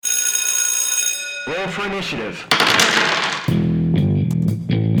Roll for initiative.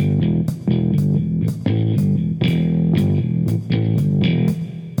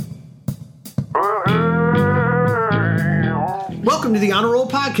 Welcome to the Honor Roll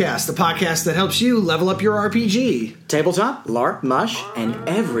Podcast, the podcast that helps you level up your RPG. Tabletop, LARP, mush, and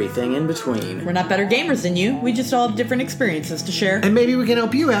everything in between. We're not better gamers than you. We just all have different experiences to share. And maybe we can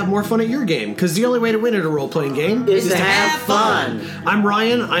help you have more fun at your game, because the only way to win at a role-playing game Is to have fun. I'm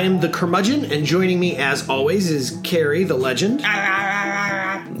Ryan, I am the curmudgeon, and joining me, as always, is Carrie, the legend,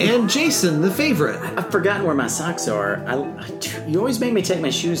 and Jason, the favorite. I've forgotten where my socks are. You always make me take my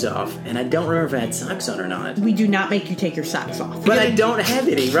shoes off, and I don't remember if I had socks on or not. We do not make you take your socks off. But I don't have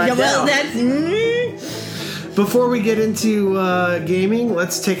any right Yeah, well, now. that's... Before we get into gaming,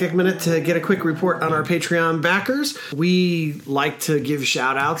 let's take a minute to get a quick report on our Patreon backers. We like to give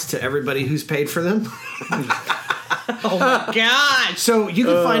shout-outs to everybody who's paid for them. Oh my gosh! So you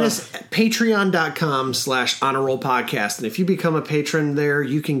can find us at patreon.com/honorrollpodcast. And if you become a patron there,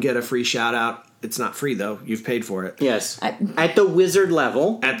 you can get a free shout out. It's not free though. You've paid for it. Yes. At the wizard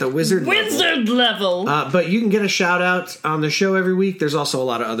level. At the wizard level. But you can get a shout out on the show every week. There's also a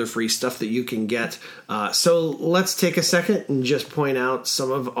lot of other free stuff that you can get. So let's take a second and just point out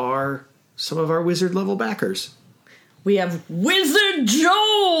some of our wizard level backers. We have Wizard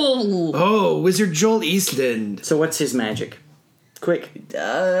Joel! Oh, Wizard Joel Eastland. So what's his magic? Quick.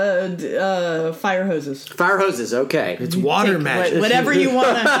 Fire hoses. Fire hoses, okay. It's water magic. Whatever you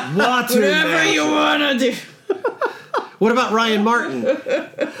want to... Water Whatever magic. you want to do. What about Ryan Martin?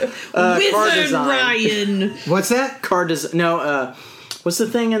 Car Wizard design. Ryan. What's that? Car design. No, what's the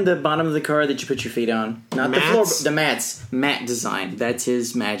thing in the bottom of the car that you put your feet on? Not Mats? the floor, the mats. Mat design. That's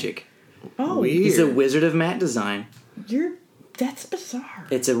his magic. Oh, Weird. He's a wizard of mat design. that's bizarre.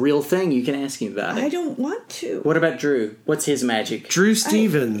 It's a real thing. You can ask him about it. I don't want to. What about Drew? What's his magic? Drew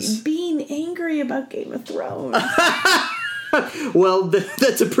Stevens. Being angry about Game of Thrones. Well,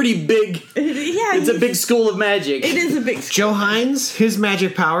 that's a pretty big... Yeah, It's a big school of magic. It is a big... Joe Hines, his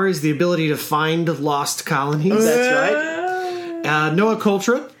magic power is the ability to find lost colonies. That's right. Noah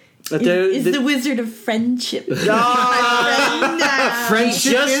Coltra. Is the Wizard of Friendship. Friendship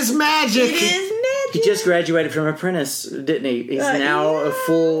is magic. It is magic. He just graduated from Apprentice, didn't he? He's now a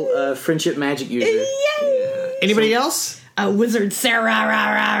full friendship magic user. Yay! Anybody else? Wizard Sarah.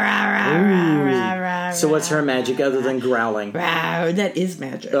 So what's her magic other than growling? That is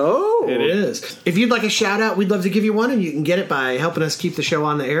magic. Oh! It is. If you'd like a shout out, we'd love to give you one, and you can get it by helping us keep the show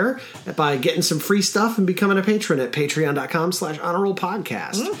on the air, by getting some free stuff and becoming a patron at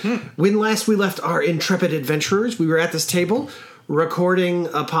patreon.com/honorrollpodcast. When last we left our intrepid adventurers, we were at this table recording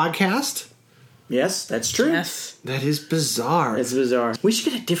a podcast. Yes, that's true. Yes. That is bizarre. It's bizarre. We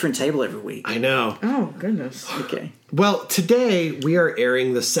should get a different table every week. I know. Oh, goodness. Okay. Well, today we are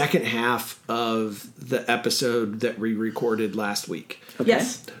airing the second half of the episode that we recorded last week.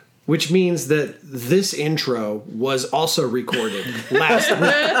 Yes. Which means that this intro was also recorded last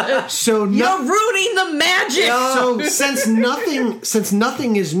week. So You're ruining the magic! So since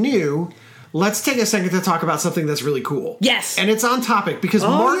nothing is new, let's take a second to talk about something that's really cool. Yes. And it's on topic because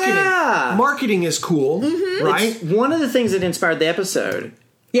marketing is cool, right? It's one of the things that inspired the episode.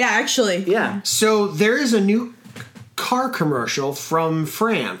 Yeah, actually. Yeah. So there is a new car commercial from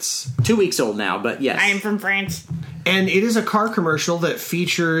France. 2 weeks old now, but yes. I am from France. And it is a car commercial that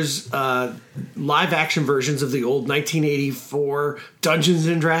features live action versions of the old 1984 Dungeons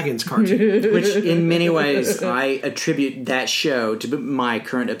and Dragons cartoon. Which, in many ways, I attribute that show to my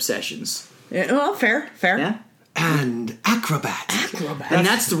current obsessions. Yeah, well, fair. Yeah? And Acrobat. And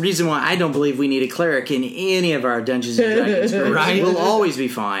that's the reason why I don't believe we need a cleric in any of our Dungeons and Dragons groups. Right. We'll always be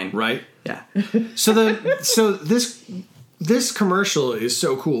fine. Right? Yeah. So this commercial is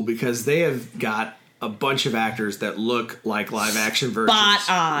so cool because they have got a bunch of actors that look like live action versions. Spot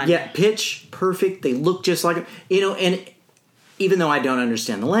on. Yeah, pitch perfect. They look just like, and even though I don't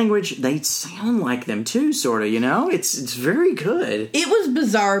understand the language, they sound like them too, sort of, It's very good. It was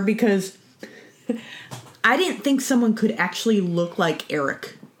bizarre because I didn't think someone could actually look like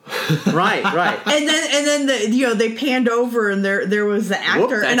Eric. Right. And then they panned over and there was the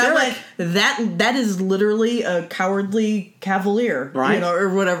actor, Whoop, and I'm Eric. like, that is literally a cowardly cavalier, Right. or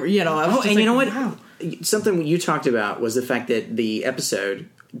whatever, I was just And like, you know what? Wow. Something you talked about was the fact that the episode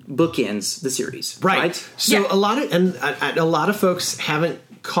bookends the series. Right. So Yeah. a lot of folks haven't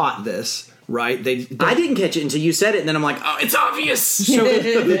caught this. Right? I didn't catch it until you said it, and then I'm like, oh, it's obvious. So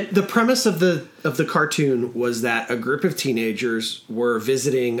the premise of the cartoon was that a group of teenagers were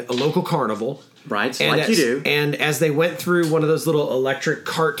visiting a local carnival Right, And like you do. And as they went through one of those little electric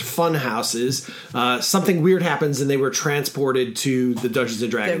cart fun houses, something weird happens, and they were transported to the Dungeons and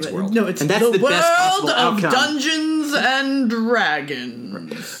Dragons world. No, it's And that's the the best world possible of outcome. Dungeons and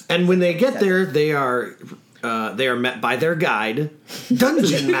Dragons. And when they get there, they are met by their guide,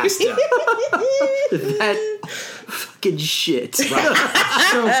 Dungeon Master. That fucking shit. So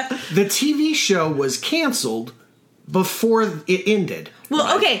the TV show was canceled before it ended.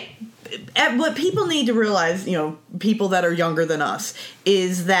 Well, okay. What people need to realize, people that are younger than us,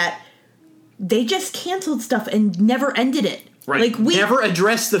 is that they just canceled stuff and never ended it. Right. Like we Never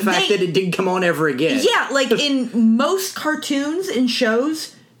addressed the fact that it didn't come on ever again. Yeah, like in most cartoons and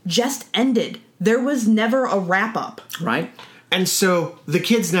shows, just ended. There was never a wrap up. Right? And so the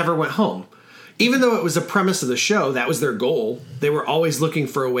kids never went home. Even though it was a premise of the show, that was their goal. They were always looking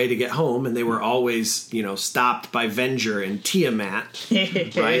for a way to get home, and they were always, stopped by Venger and Tiamat,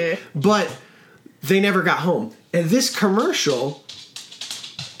 right? But they never got home. And this commercial,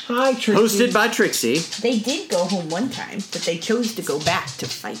 hi, Trixie. Hosted by Trixie. They did go home one time, but they chose to go back to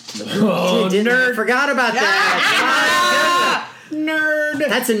fight. Oh, I forgot about that. nerd.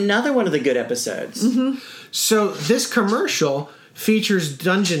 That's another one of the good episodes. Mm-hmm. So this commercial features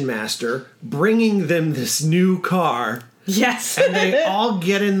Dungeon Master bringing them this new car. Yes. And they all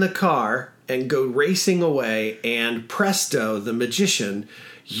get in the car and go racing away, and presto, the magician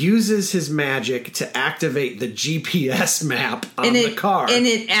uses his magic to activate the GPS map on the car. And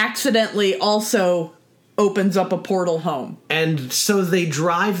it accidentally also opens up a portal home. And so they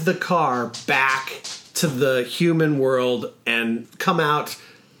drive the car back to the human world and come out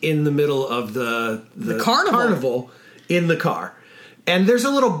in the middle of the carnival in the car. And there's a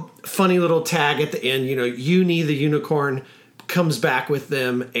little funny little tag at the end. Uni the unicorn comes back with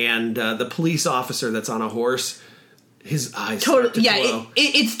them, and the police officer that's on a horse, his eyes start to glow.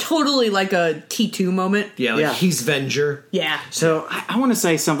 It's totally like a T2 moment. Yeah, he's Venger. Yeah. So I want to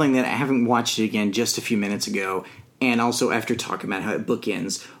say something that I haven't watched it again just a few minutes ago, and also after talking about how it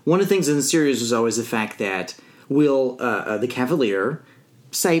bookends. One of the things in the series was always the fact that will the Cavalier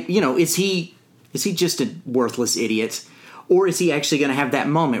say, is he just a worthless idiot? Or is he actually going to have that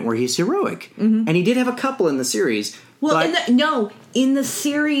moment where he's heroic? Mm-hmm. And he did have a couple in the series. Well, in the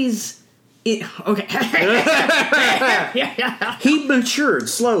series, he matured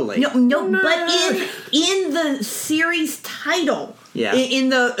slowly. No, but in the series title, in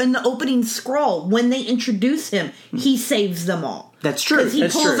the opening scroll, when they introduce him, he saves them all. That's true. Because he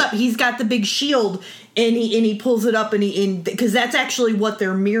pulls up, he's got the big shield, and he pulls it up, and because that's actually what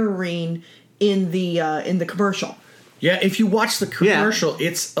they're mirroring in the commercial. Yeah, if you watch the commercial,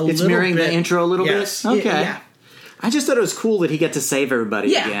 it's mirroring the intro a little bit. Okay. Yeah. I just thought it was cool that he got to save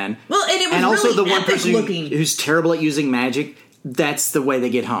everybody again. Well, and it was also really the one epic person looking. who's terrible at using magic. That's the way they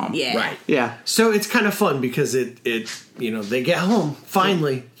get home. Yeah. Right. Yeah. So it's kind of fun because it they get home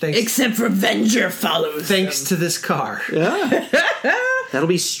finally. Except for Venger follows. Thanks to this car. Yeah. That'll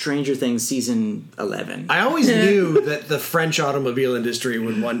be Stranger Things season 11. I always knew that the French automobile industry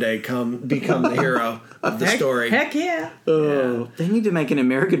would one day become the hero of the story. Heck yeah. Oh, they need to make an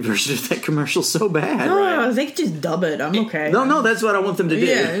American version of that commercial so bad. Oh, they could just dub it. I'm okay. No, that's what I want them to do.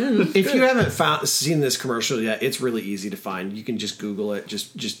 Yeah. If you haven't seen this commercial yet, it's really easy to find. You can just Google it.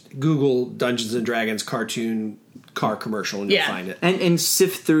 Just Google Dungeons and Dragons cartoon car commercial and you'll find it. And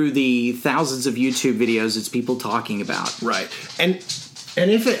sift through the thousands of YouTube videos it's people talking about. Right. And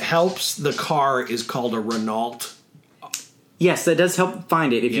if it helps, the car is called a Renault. Yes, that does help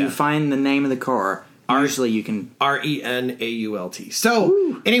find it. If you find the name of the car, usually you can... Renault.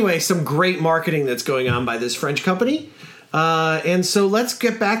 So, anyway, some great marketing that's going on by this French company. And so let's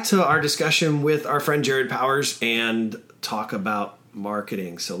get back to our discussion with our friend Jared Powers and talk about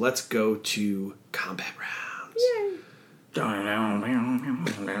marketing. So let's go to combat rounds. Yay. I I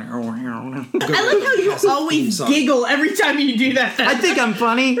like how you always giggle every time you do that. think I'm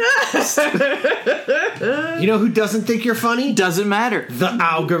funny. You know who doesn't think you're funny? Doesn't matter. The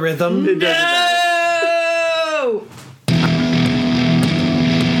algorithm. It doesn't matter. No!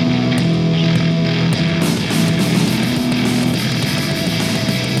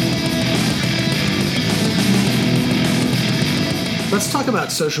 Let's talk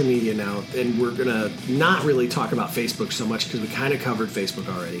about social media now, and we're going to not really talk about Facebook so much because we kind of covered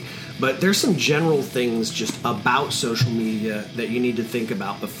Facebook already. But there's some general things just about social media that you need to think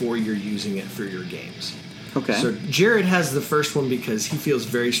about before you're using it for your games. Okay. So Jared has the first one because he feels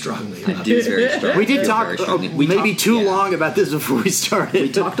very strongly about It it. is very strong. We did Very talk strongly. maybe too yeah. long about this before we started.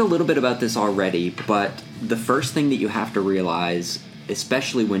 We talked a little bit about this already, but the first thing that you have to realize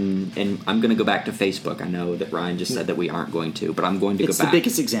especially when, and I'm going to go back to Facebook. I know that Ryan just said that we aren't going to, but I'm going to go back. It's the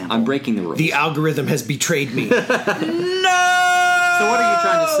biggest example. I'm breaking the rules. The algorithm has betrayed me. So what are you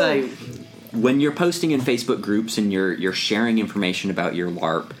trying to say? When you're posting in Facebook groups and you're sharing information about your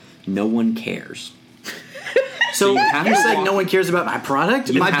LARP, no one cares. So you're saying walk, no one cares about my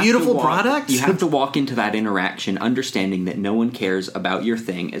product? My beautiful product? You have to walk into that interaction understanding that no one cares about your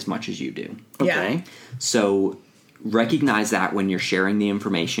thing as much as you do. Okay. Yeah. So recognize that when you're sharing the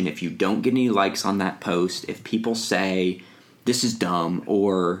information. If you don't get any likes on that post, if people say this is dumb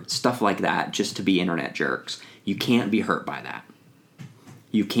or stuff like that just to be internet jerks, you can't be hurt by that.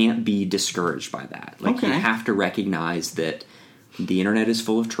 You can't be discouraged by that. Like, you have to recognize that the internet is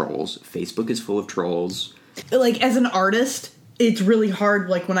full of trolls. Facebook is full of trolls. Like, as an artist, it's really hard.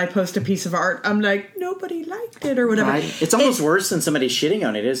 Like, when I post a piece of art, I'm like, nobody liked it or whatever. Right. It's almost worse than somebody shitting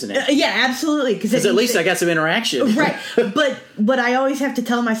on it, isn't it? Yeah, absolutely. Because at least I got some interaction. Right. But what I always have to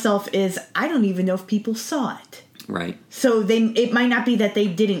tell myself is, I don't even know if people saw it. Right. So it might not be that they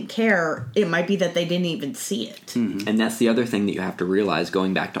didn't care. It might be that they didn't even see it. Mm-hmm. And that's the other thing that you have to realize,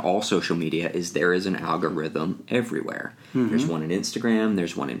 going back to all social media, is there is an algorithm everywhere. Mm-hmm. There's one in Instagram.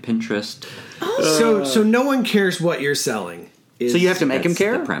 There's one in Pinterest. So no one cares what you're selling. So you have to make them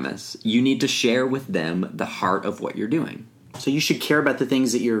care? The premise. You need to share with them the heart of what you're doing. So you should care about the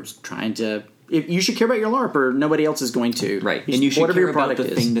things that you're trying to... You should care about your LARP, or nobody else is going to. Right. And you should care about the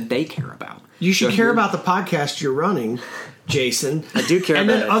thing that they care about. You should care about the podcast you're running, Jason. I do care about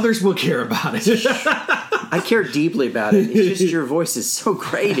it. And then others will care about it. I care deeply about it. It's just your voice is so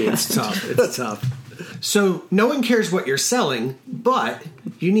great. It's tough. It's tough. So no one cares what you're selling, but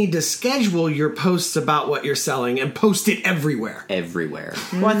you need to schedule your posts about what you're selling and post it everywhere. Everywhere.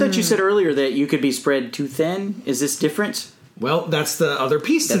 Well, I thought you said earlier that you could be spread too thin. Is this different? Well, that's the other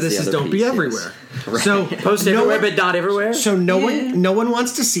piece to this, is don't be everywhere. Right. So post everywhere, but not everywhere? So no one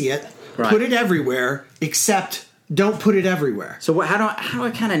wants to see it. Right. Put it everywhere, except don't put it everywhere. So how do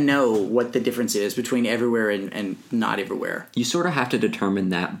I kind of know what the difference is between everywhere and not everywhere? You sort of have to determine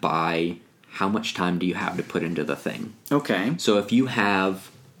that by how much time do you have to put into the thing. Okay. So if you have,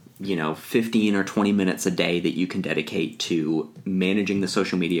 15 or 20 minutes a day that you can dedicate to managing the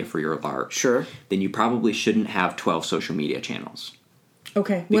social media for your LARP, sure, then you probably shouldn't have 12 social media channels.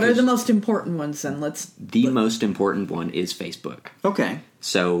 Okay. What are the most important ones then? The most important one is Facebook. Okay.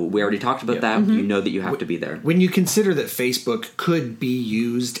 So we already talked about that. Mm-hmm. You know that you have to be there. When you consider that Facebook could be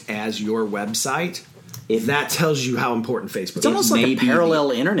used as your website, that tells you how important Facebook is. It's almost like a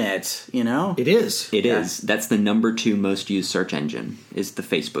parallel internet, It is. It is. That's the number 2 most used search engine, is the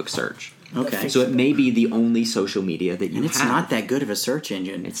Facebook search. Okay. So it may be the only social media that you have. And it's not that good of a search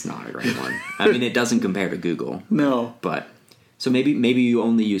engine. It's not a great one. I mean, it doesn't compare to Google. No. But, so maybe you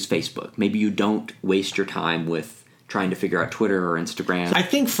only use Facebook. Maybe you don't waste your time with trying to figure out Twitter or Instagram. I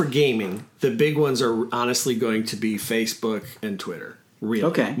think for gaming, the big ones are honestly going to be Facebook and Twitter. Really.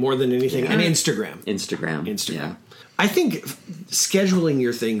 Okay. More than anything. And Instagram. Instagram. Yeah. I think scheduling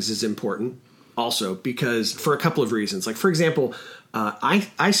your things is important also, because for a couple of reasons. Like, for example,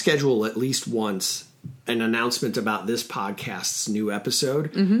 I schedule at least once an announcement about this podcast's new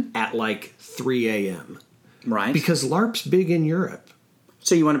episode at like 3 a.m. Right. Because LARP's big in Europe.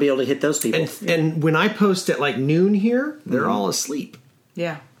 So you want to be able to hit those people. And when I post at like noon here, they're all asleep.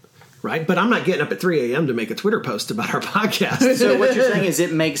 Yeah. Right? But I'm not getting up at 3 a.m. to make a Twitter post about our podcast. So what you're saying is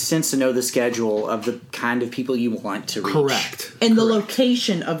it makes sense to know the schedule of the kind of people you want to reach. Correct. And the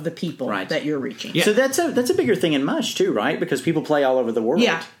location of the people that you're reaching. Yeah. So that's a bigger thing in Mush, too, right? Because people play all over the world.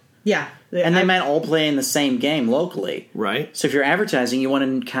 Yeah. Yeah. And they might all play in the same game locally. Right. So if you're advertising, you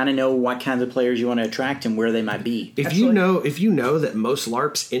want to kind of know what kinds of players you want to attract and where they might be. If you know that most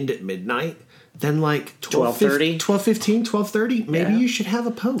LARPs end at midnight, then like 12:30, 12:15, 12:30, maybe you should have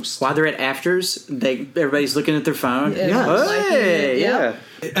a post. While they're at afters, everybody's looking at their phone. Yeah. Hey, yeah.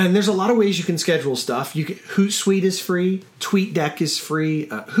 And there's a lot of ways you can schedule stuff. Hootsuite is free. TweetDeck is free.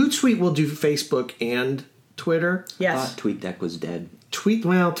 Hootsuite will do Facebook and Twitter. Yes. TweetDeck was dead.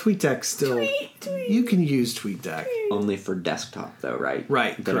 TweetDeck still. You can use TweetDeck. Only for desktop, though, right?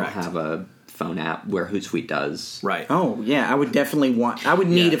 Right, They correct. don't have a phone app where Hootsuite does. Right. Oh, yeah. I would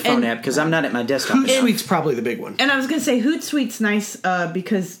need a phone app because I'm not at my desktop. Hootsuite's probably the big one. And I was going to say Hootsuite's nice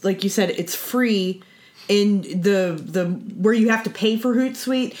because, like you said, it's free. In the where you have to pay for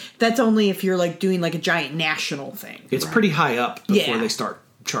Hootsuite, that's only if you're like doing like a giant national thing. It's pretty high up before they start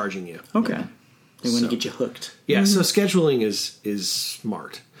charging you. Okay. They want to get you hooked. Yeah, so scheduling is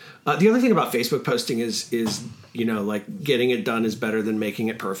smart. The other thing about Facebook posting is like getting it done is better than making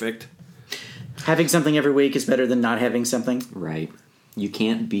it perfect. Having something every week is better than not having something. Right. You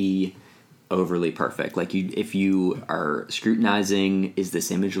can't be overly perfect. Like if you are scrutinizing, is this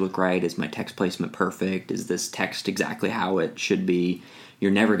image look right? Is my text placement perfect? Is this text exactly how it should be?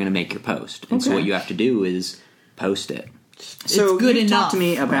 You're never going to make your post. And so what you have to do is post it. So it's good you enough. Talk to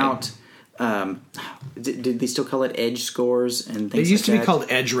me about. Did they still call it edge scores and things? It used like to be that? called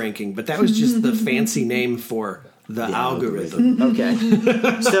edge ranking, but that was just the fancy name for the algorithm. Okay.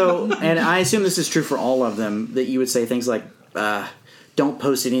 So, and I assume this is true for all of them, that you would say things like, don't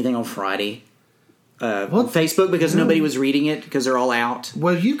post anything on Friday. On Facebook because nobody was reading it because they're all out.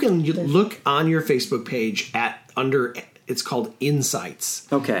 Well, you can look on your Facebook page under. It's called Insights.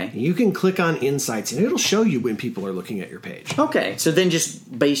 Okay. You can click on Insights, and it'll show you when people are looking at your page. Okay. So then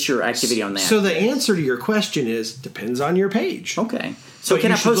just base your activity on that. So the answer to your question is depends on your page. Okay. So But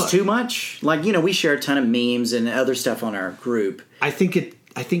can you I should post look. too much? Like, we share a ton of memes and other stuff on our group. I think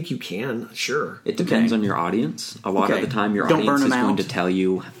you can, sure. It depends Okay. on your audience. A lot Okay. of the time, your Don't burn audience is them going out. to tell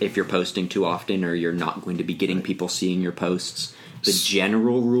you if you're posting too often or you're not going to be getting people seeing your posts. The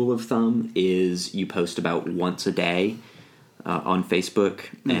general rule of thumb is you post about once a day on Facebook,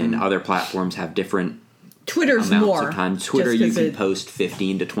 and other platforms have different Twitter's amounts more. of time. Twitter, just you 'cause can it- post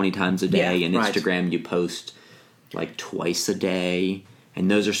 15 to 20 times a day, Yeah, and right. Instagram, you post like twice a day. And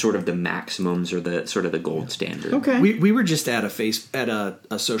those are sort of the maximums or the sort of the gold standard. Okay. We were just at a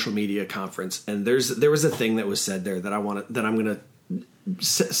social media conference, and there was a thing that was said there that I'm going to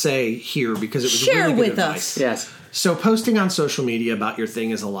say here because it was Share really good with advice. us. Yes. So posting on social media about your thing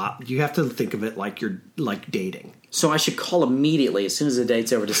is a lot. You have to think of it like you're like dating. So I should call immediately as soon as the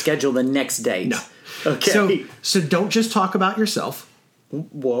date's over to schedule the next date. No. Okay. So don't just talk about yourself.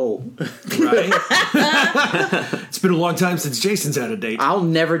 Whoa. Right? It's been a long time since Jason's had a date. I'll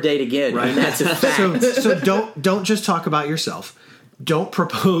never date again. Right. And that's a fact. So don't just talk about yourself. Don't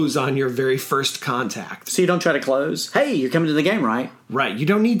propose on your very first contact. So you don't try to close. Hey, you're coming to the game, right? Right. You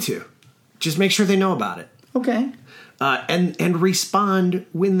don't need to. Just make sure they know about it. Okay. And respond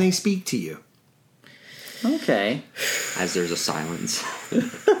when they speak to you. Okay. As there's a silence.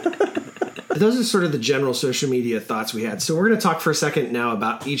 Those are sort of the general social media thoughts we had. So we're going to talk for a second now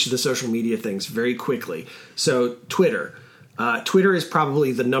about each of the social media things very quickly. So Twitter. Twitter is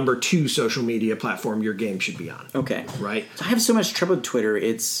probably the number 2 social media platform your game should be on. Okay. Right? I have so much trouble with Twitter.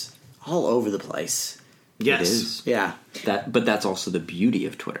 It's all over the place. Yes. It is. Yeah. But that's also the beauty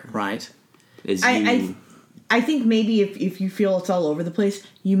of Twitter. Right. Is I think maybe if you feel it's all over the place,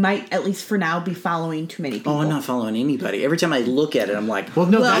 you might, at least for now, be following too many people. Oh, I'm not following anybody. Every time I look at it, I'm like, Well,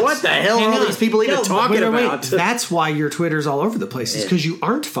 no, that's, what the hell are hang all on. these people even No, talking about? That's why your Twitter's all over the place. Is because you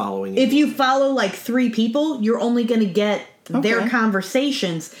aren't following it. If you follow like 3 people, you're only going to get their Okay.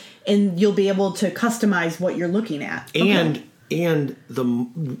 conversations, and you'll be able to customize what you're looking at. And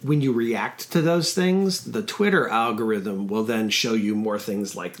when you react to those things, the Twitter algorithm will then show you more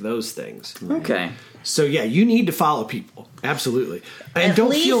things like those things. Okay. So yeah, you need to follow people, absolutely, and At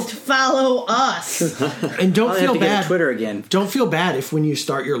don't least follow us. and don't I'll feel have to get bad. a Twitter again. Don't feel bad if when you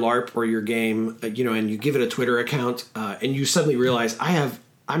start your LARP or your game, and you give it a Twitter account, and you suddenly realize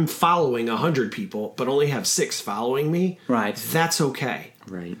I'm following 100 people, but only have 6 following me. Right. That's okay.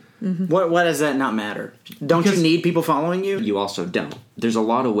 right. What does that not matter? Don't Because- you need people following you? You also don't. There's a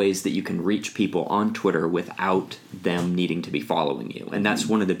lot of ways that you can reach people on Twitter without them needing to be following you. And that's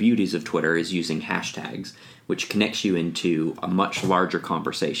one of the beauties of Twitter is using hashtags, which connects you into a much larger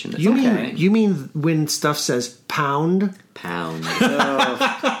conversation. That's You mean when stuff says pound? pound.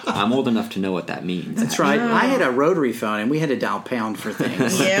 I'm old enough to know what that means. That's right. I had a rotary phone, and we had to dial pound for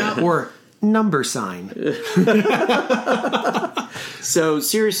things. Yeah. Or number sign? So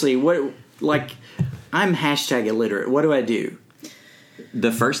seriously, I'm hashtag illiterate. What do I do?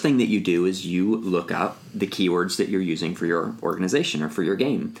 The first thing that you do is you look up the keywords that you're using for your organization or for your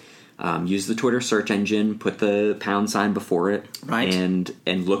game. Use the Twitter search engine, put the £sign before it, Right. and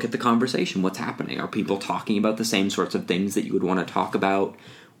look at the conversation. What's happening? Are people talking about the same sorts of things that you would want to talk about,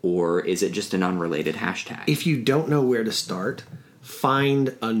 or is it just an unrelated hashtag? If you don't know where to start,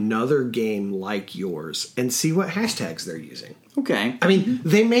 find another game like yours and see what hashtags they're using. Okay. I mean,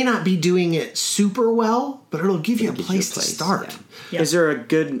 they may not be doing it super well, but it'll give you a gives place to start. yeah. Yeah. Is there a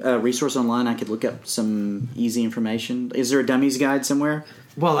good resource online I could look up some easy information? Is there a dummies guide somewhere?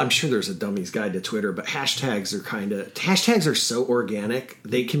 Well, I'm sure there's a dummy's guide to Twitter, but hashtags are so organic.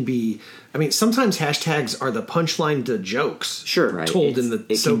 They can be, sometimes hashtags are the punchline to jokes. Sure. Right. Told in It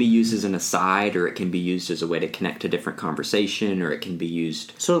the can be used as an aside, or it can be used as a way to connect to different conversation, or it can be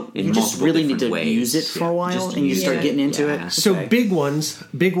used. So in you just multiple really need to different ways. use it for a while, Just and you use start it. getting into Yeah. it. So Okay. big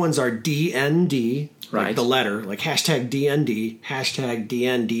ones are DND, Right. like the letter, like hashtag DND, hashtag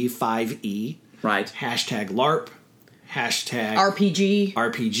DND5E, Right. hashtag LARP, hashtag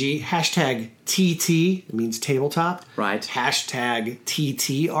RPG, hashtag TT, it means tabletop. Right. Hashtag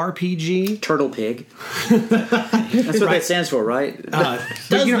TTRPG. Turtle Pig. That's what that stands for, right? Does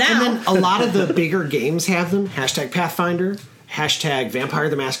And now. then a lot of the bigger games have them. Hashtag Pathfinder. Hashtag Vampire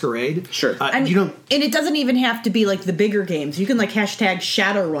the Masquerade. Sure. And it doesn't even have to be like the bigger games. You can like hashtag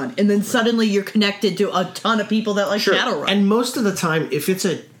Shadowrun, and then suddenly you're connected to a ton of people that like Shadowrun. And most of the time, if it's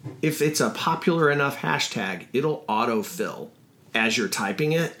a popular enough hashtag, it'll autofill as you're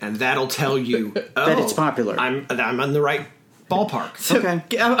typing it, and that'll tell you that it's popular. I'm on the right ballpark. So,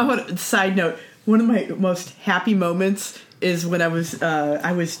 okay. I want side note. One of my most happy moments is when I was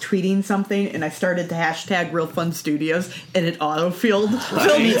tweeting something and I started to hashtag Real Fun Studios and it autofilled.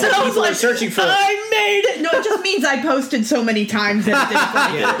 That means that people are searching for. I made it. No, it just means I posted so many times that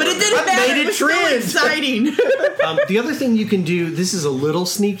it didn't. But it didn't matter. made it was so trend. exciting. The other thing you can do, this is a little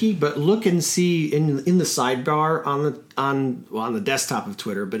sneaky, but look and see in the sidebar on the desktop of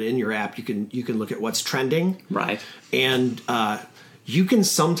Twitter, but in your app you can look at what's trending. Right. And you can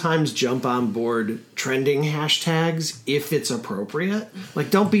sometimes jump on board trending hashtags if it's appropriate.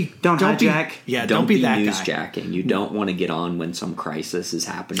 Like don't hijack. Don't be that guy. newsjacking. You don't want to get on when some crisis is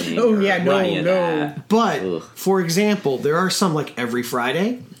happening. Oh, or yeah, no, any of no. that. But Ugh. for example, there are some like every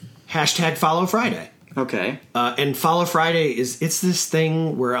Friday, hashtag Follow Friday. Okay. And Follow Friday it's this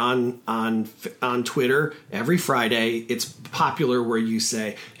thing where on Twitter every Friday it's popular where you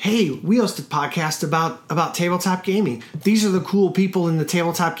say, "Hey, we host a podcast about tabletop gaming. These are the cool people in the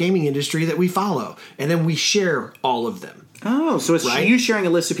tabletop gaming industry that we follow," and then we share all of them. Oh, so it's Right? you sharing a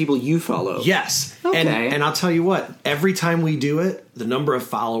list of people you follow. Yes. Okay. And I'll tell you what, every time we do it, the number of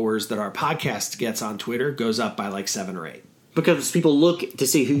followers that our podcast gets on Twitter goes up by like 7 or 8. Because people look to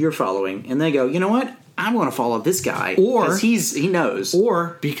see who you're following, and they go, you know what? I want to follow this guy. Or- because he knows.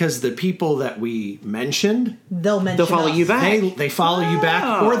 Or because the people that we mentioned, They'll follow us. you back. they follow you back,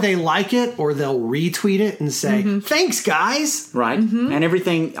 Oh. or they like it, or they'll retweet it and say, "Thanks, guys." Right? And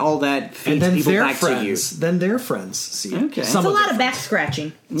everything, all that And feeds then people their back friends, then their friends see it. Okay. Some It's a of lot their of back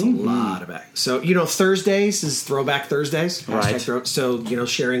scratching. It's a lot of back. So, Thursdays is Throwback Thursdays. Right. So,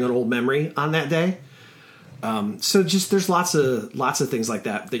 sharing an old memory on that day. So just there's lots of things like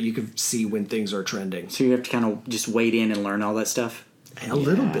that you can see when things are trending. So you have to kind of just wade in and learn all that stuff. A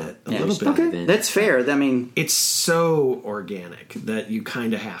little bit. Okay. That's fair. I mean, It's so organic that you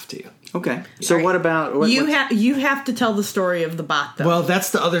kind of have to. okay. So what about... You have to tell the story of the bot, though. Well,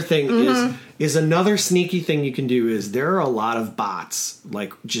 that's the other thing is another sneaky thing you can do is there are a lot of bots,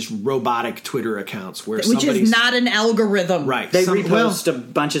 like just robotic Twitter accounts where which is not an algorithm. right. They repost a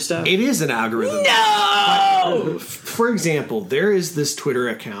bunch of stuff? It is an algorithm. No! For example, there is this Twitter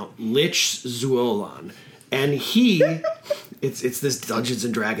account, Lich Zuolan, and it's this Dungeons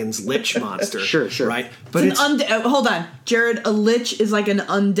and Dragons Lich monster. Sure. Right? But It's an hold on, Jared. A lich is like an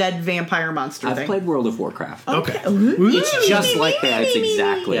undead vampire monster I've thing. played World of Warcraft. okay. It's just like that. It's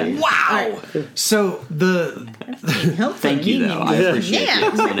exactly. Yeah. Wow. So Thank you, though. I appreciate the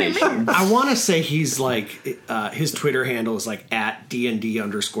explanation. I want to say he's like his Twitter handle is like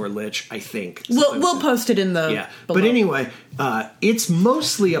 @DND_Lich. I think. We'll post it in the But below. anyway, it's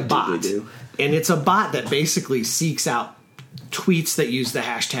mostly a bot, do. and it's a bot that basically seeks out tweets that use the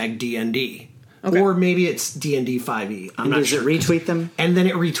hashtag DND. Okay. Or maybe it's DND 5e. I'm And not does sure. it retweet them? And then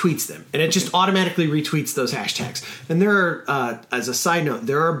it retweets them. And it just automatically retweets those hashtags. And there are, as a side note,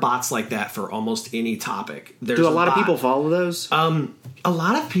 there are bots like that for almost any topic. There's Do a lot of bot. people follow those? A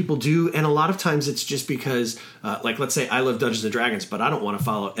lot of people do, and a lot of times it's just because, like, let's say I love Dungeons and Dragons, but I don't want to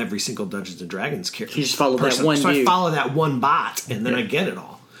follow every single Dungeons and Dragons character. You just follow that one So I dude. follow that one bot, and then I get it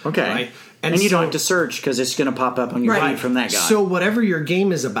all. Okay. Right? And you so- don't have to search because it's going to pop up on your feed from that guy. So whatever your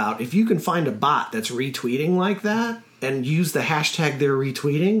game is about, if you can find a bot that's retweeting like that and use the hashtag they're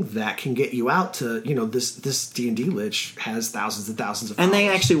retweeting, that can get you out to, this D&D Lich has thousands and thousands of and they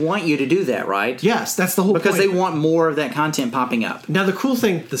followers. actually want you to do that, right? Yes, that's the whole Because point. they want more of that content popping up. Now, the cool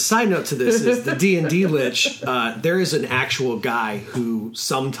thing, the side note to this is the D&D Lich, there is an actual guy who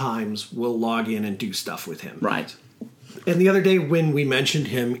sometimes will log in and do stuff with him. Right. And the other day when we mentioned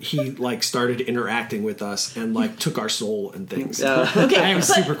him, he started interacting with us and took our soul and things. Okay, It was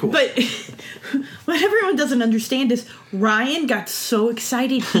super cool. But what everyone doesn't understand is Ryan got so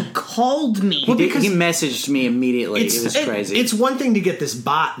excited he called me. Well, because He messaged me immediately. It was crazy. It's one thing to get this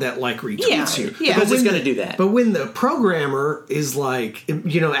bot that retweets Yeah, you, yeah. But Because it's when gonna do that. But when the programmer is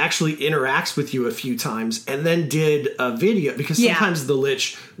actually interacts with you a few times and then did a video, because Yeah. sometimes the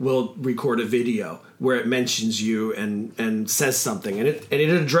Lich will record a video where it mentions you and says something, and it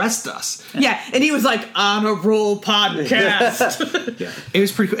addressed us. Yeah, and he was like, "On a Roll podcast." Yeah, it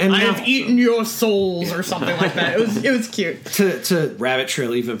was pretty cool. And I've eaten your souls, or something like that. It was cute. To rabbit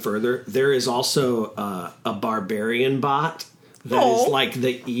trail even further, there is also a barbarian bot that is like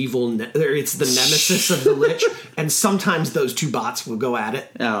the evil. It's the nemesis of the Lich, and sometimes those two bots will go at it.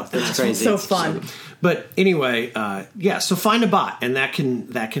 Oh, that's crazy! So fun. But anyway, so find a bot, and that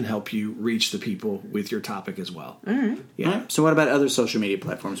can help you reach the people with your topic as well. All right. Yeah. All right. So what about other social media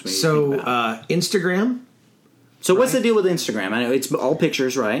platforms? Instagram. So what's the deal with Instagram? I know it's all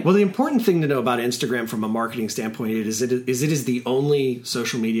pictures, right? Well, the important thing to know about Instagram from a marketing standpoint is it is the only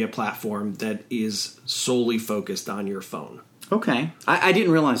social media platform that is solely focused on your phone. Okay. I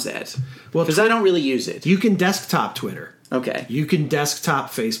didn't realize that. Well, because I don't really use it. You can desktop Twitter. Okay. You can desktop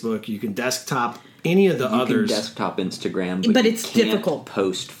Facebook. You can desktop any of the others. You can desktop Instagram, but you it's can't difficult.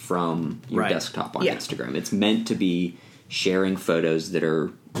 Post from your desktop on Instagram. It's meant to be sharing photos that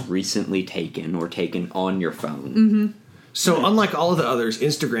are recently taken or taken on your phone. Mm-hmm. So unlike all of the others,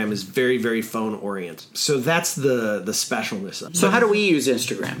 Instagram is very, very phone oriented. So that's the specialness of it. So how do we use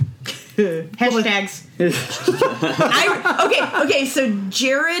Instagram? Hashtags. Okay. So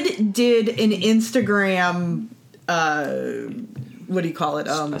Jared did an Instagram. What do you call it?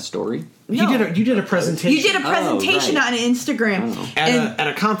 A story. No. You did a presentation. You did a presentation on Instagram at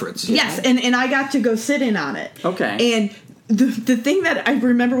a conference. Yes, and I got to go sit in on it. Okay. And the thing that I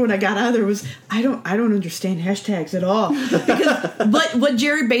remember when I got out of there was I don't understand hashtags at all, because what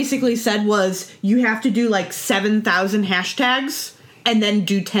Jerry basically said was you have to do like 7,000 hashtags and then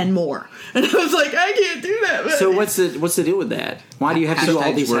do 10 more, and I was like, I can't do that. So what's the deal with that? Why do you have to do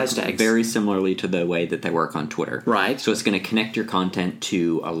all these hashtags? Very similarly to the way that they work on Twitter, right? So it's going to connect your content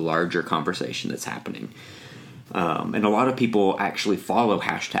to a larger conversation that's happening. And a lot of people actually follow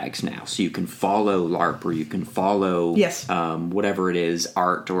hashtags now. So you can follow LARP, or you can follow whatever it is,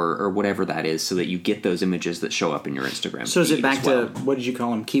 art or whatever that is, so that you get those images that show up in your Instagram. So is it back to, what did you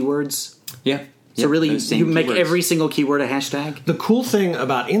call them, keywords? Yeah. So really, you make every single keyword a hashtag? The cool thing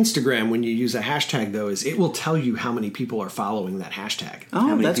about Instagram when you use a hashtag, though, is it will tell you how many people are following that hashtag. Oh, how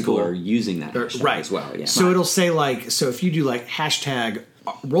many that's people cool. are using that hashtag as well. Yeah. So it'll say so if you do hashtag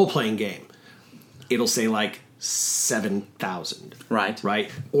role-playing game, it'll say 7,000.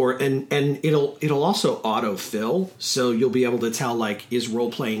 Right. Or and it'll also autofill, so you'll be able to tell is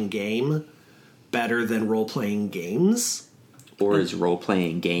role-playing game better than role-playing games? Or is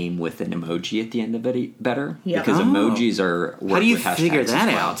role-playing game with an emoji at the end of it better? Yeah. Because emojis are How do you with figure hashtags that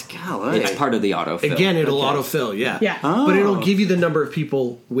as well. out? Golly. It's part of the autofill. Again, it'll autofill, yeah. But it'll give you the number of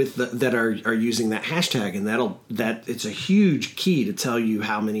people that are using that hashtag, and it's a huge key to tell you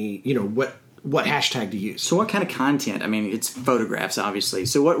how many, what hashtag to use. So what kind of content? I mean, it's photographs, obviously.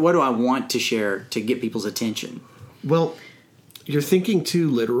 So what do I want to share to get people's attention? Well, you're thinking too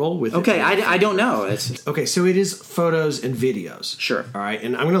literal with Okay, it. I don't know. Okay, so it is photos and videos. Sure. All right,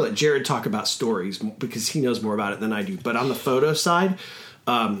 and I'm going to let Jared talk about stories because he knows more about it than I do. But on the photo side,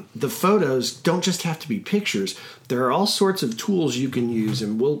 the photos don't just have to be pictures. There are all sorts of tools you can use,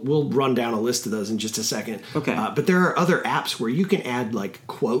 and we'll run down a list of those in just a second. Okay. But there are other apps where you can add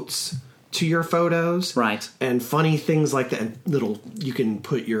quotes to your photos, right? And funny things like that. You can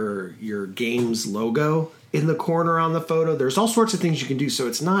put your game's logo in the corner on the photo. There's all sorts of things you can do. So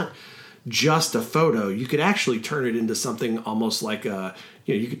it's not just a photo. You could actually turn it into something almost like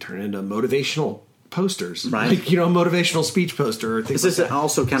you could turn it into motivational posters, right? A motivational speech poster. Or things Is this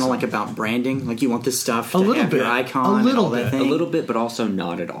also kind of about branding? You want this stuff to have your icon, a little bit, but also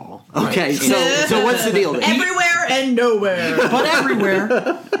not at all. Okay, right. so what's the deal? Everywhere and nowhere, but everywhere.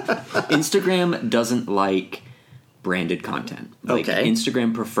 Instagram doesn't like branded content.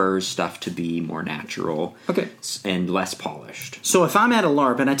 Instagram prefers stuff to be more natural, and less polished. So if I'm at a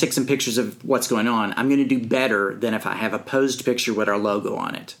LARP and I take some pictures of what's going on, I'm going to do better than if I have a posed picture with our logo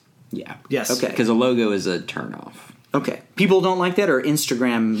on it. Yeah. Yes. Okay. Because a logo is a turnoff. Okay. People don't like that, or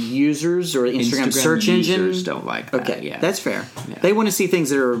Instagram users or Instagram search engines users don't like that. Okay, yeah. That's fair. Yeah. They want to see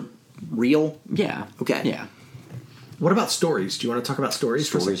things that are real. Yeah. Okay. Yeah. What about stories? Do you want to talk about stories?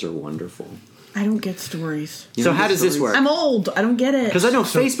 Stories are wonderful. I don't get stories. So how does this work? I'm old. I don't get it. Because I know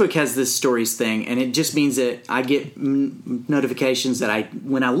Facebook has this stories thing, and it just means that I get notifications that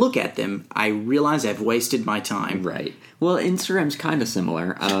when I look at them, I realize I've wasted my time. Right. Well, Instagram's kind of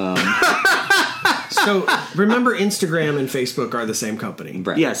similar. So remember, Instagram and Facebook are the same company.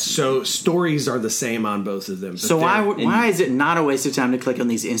 Right. Yes. So stories are the same on both of them. So why is it not a waste of time to click on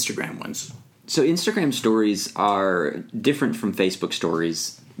these Instagram ones? So Instagram stories are different from Facebook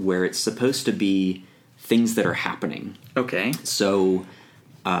stories, where it's supposed to be things that are happening. Okay. So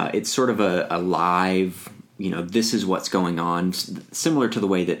It's sort of a live, this is what's going on, similar to the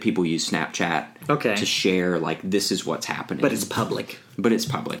way that people use Snapchat to share, like, this is what's happening. But it's public.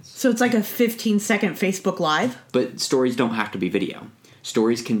 So it's like a 15-second Facebook Live? But stories don't have to be video.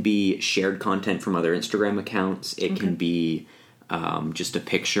 Stories can be shared content from other Instagram accounts. It can be just a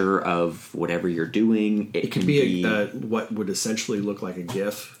picture of whatever you're doing. It can be what would essentially look like a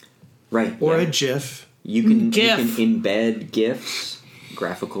GIF. Right. Or a GIF. You can embed GIFs,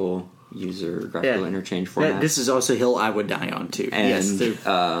 graphical interchange format. This is also a hill I would die on too.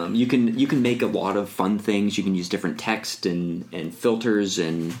 And you can make a lot of fun things. You can use different text and filters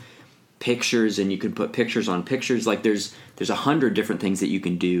and pictures, and you can put pictures on pictures. Like there's 100 different things that you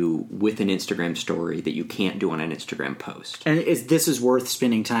can do with an Instagram story that you can't do on an Instagram post. And this is worth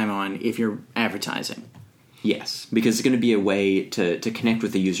spending time on if you're advertising. Yes, because it's going to be a way to connect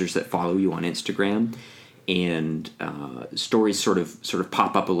with the users that follow you on Instagram, and stories sort of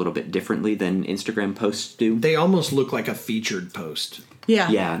pop up a little bit differently than Instagram posts do. They almost look like a featured post.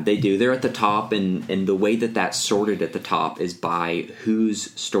 Yeah, they do. They're at the top, and the way that that's sorted at the top is by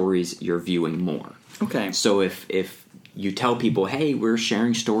whose stories you're viewing more. Okay. So if you tell people, hey, we're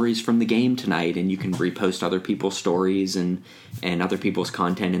sharing stories from the game tonight, and you can repost other people's stories and other people's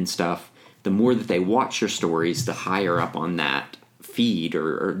content and stuff, the more that they watch your stories, the higher up on that feed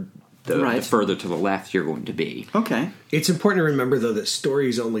or the further to the left you're going to be. Okay. It's important to remember, though, that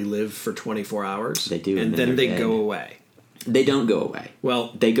stories only live for 24 hours. They do. And then they go away. They don't go away.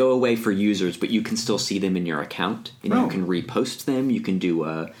 Well, they go away for users, but you can still see them in your account, and you can repost them. You can do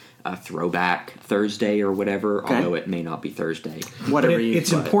a throwback Thursday or whatever, although it may not be Thursday. Whatever.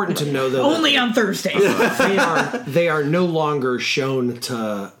 It's important to know, though, only on Thursday. they are no longer shown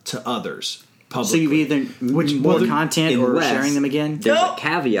to others publicly. So you've either more content or sharing them again. There's a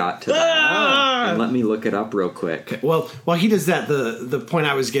caveat to that, and let me look it up real quick. Okay. Well, while he does that, the point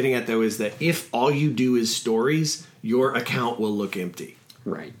I was getting at, though, is that if all you do is stories, your account will look empty.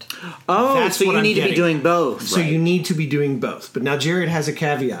 Right. Oh, that's so you need to be doing both. So you need to be doing both. But now Jared has a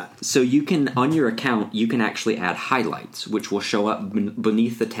caveat. So you can, on your account, you can actually add highlights, which will show up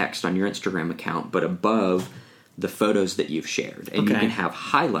beneath the text on your Instagram account, but above the photos that you've shared. And you can have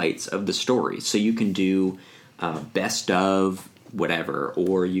highlights of the story. So you can do best of whatever,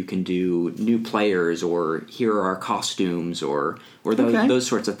 or you can do new players, or here are our costumes, or those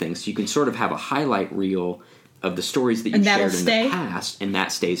sorts of things. So you can sort of have a highlight reel of the stories that you shared in the past, and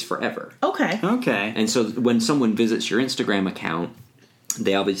that stays forever. Okay. And so when someone visits your Instagram account,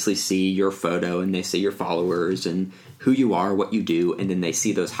 they obviously see your photo, and they see your followers, and who you are, what you do, and then they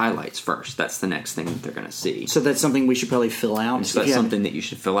see those highlights first. That's the next thing that they're going to see. So that's something we should probably fill out. And so that's something that you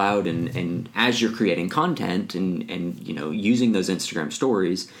should fill out, and as you're creating content and using those Instagram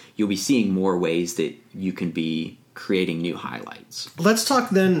stories, you'll be seeing more ways that you can be creating new highlights. Let's talk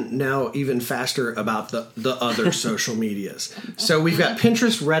then now even faster about the other social medias. So we've got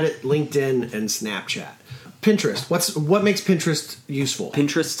Pinterest, Reddit, LinkedIn, and Snapchat. Pinterest. What makes Pinterest useful?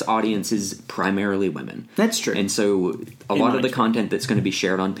 Pinterest's audience is primarily women. That's true. And so a lot of the content that's going to be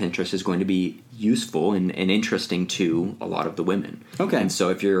shared on Pinterest is going to be useful and interesting to a lot of the women. Okay. And so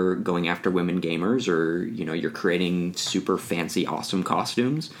if you're going after women gamers, or you're creating super fancy, awesome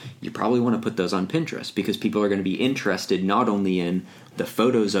costumes, you probably want to put those on Pinterest, because people are going to be interested not only in the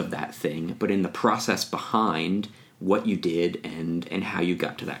photos of that thing, but in the process behind what you did and how you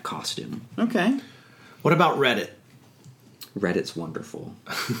got to that costume. Okay. What about Reddit? Reddit's wonderful.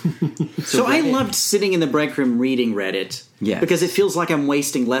 So Reddit, I loved sitting in the break room reading Reddit. Yeah. Because it feels like I'm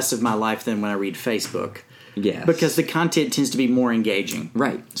wasting less of my life than when I read Facebook. Yes. Because the content tends to be more engaging.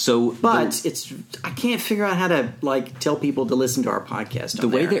 Right. So But I can't figure out how to tell people to listen to our podcast. The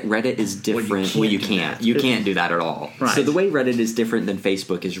way that Reddit is different, you can't. You can't do that at all. Right. So the way Reddit is different than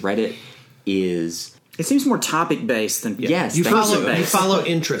Facebook is Reddit is, it seems more topic based than yes. You follow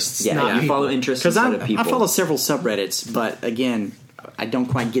interests. Yeah, you follow interests instead of people. I follow several subreddits, but again, I don't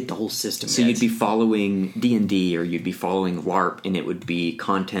quite get the whole system. So you'd be following D&D, or you'd be following LARP, and it would be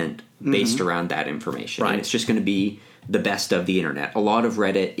content based around that information. Right. And it's just going to be the best of the internet. A lot of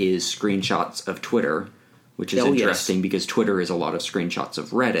Reddit is screenshots of Twitter, which is interesting because Twitter is a lot of screenshots of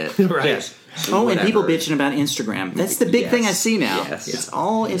Reddit. Right. Yes. And people bitching about Instagram. That's the big thing I see now. Yes. It's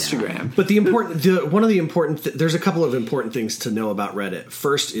all Instagram. But there's a couple of important things to know about Reddit.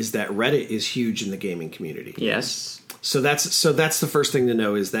 First is that Reddit is huge in the gaming community. Yes. So that's the first thing to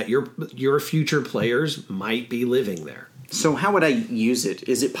know, is that your future players might be living there. So how would I use it?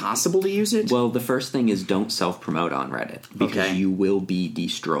 Is it possible to use it? Well, the first thing is don't self-promote on Reddit, because you will be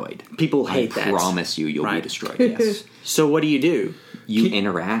destroyed. People hate that. I promise you'll be destroyed, yes. So what do? You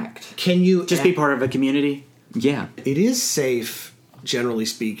interact. Can you just be part of a community? Yeah. It is safe generally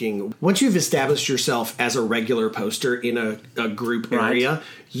speaking, once you've established yourself as a regular poster in a group area,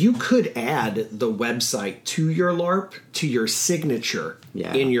 you could add the website to your LARP, to your signature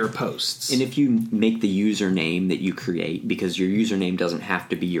in your posts. And if you make the username that you create, because your username doesn't have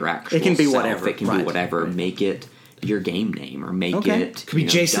to be your actual It can be self, whatever. It can be whatever. Make it your game name, or make it could be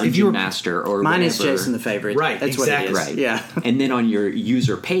Jason, Dungeon Master, or mine whatever. is Jason the Favorite. Right, That's exactly. what it is. Right. Yeah. And then on your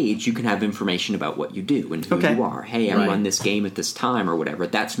user page, you can have information about what you do and who you are. Hey, I run this game at this time or whatever.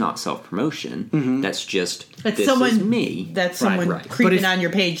 That's not self-promotion. That's just, this is me. That's someone creeping on your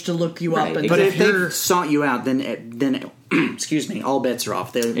page to look you up. And But if they've sought you out, then excuse me, all bets are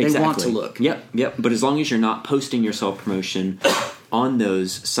off. They want to look. Yep. But as long as you're not posting your self-promotion on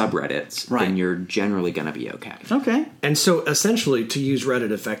those subreddits, then you're generally going to be okay. Okay. And so essentially, to use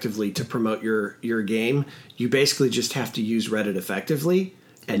Reddit effectively to promote your game, you basically just have to use Reddit effectively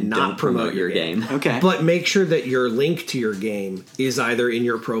and not don't promote your game. Okay. But make sure that your link to your game is either in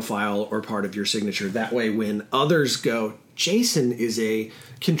your profile or part of your signature. That way, when others go, Jason is a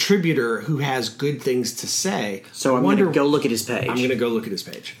contributor who has good things to say. So I'm going to go look at his page. I'm going to go look at his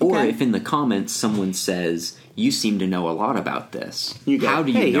page. Or if in the comments someone says, you seem to know a lot about this. You go, how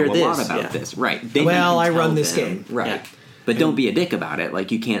do you hey, know you're a lot this. about this? Right. Then Well, you can I run tell this them, game. Right. Yeah. But don't be a dick about it.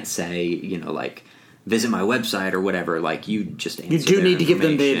 Like, you can't say, like, visit my website or whatever. Like, you just answer You do their need to give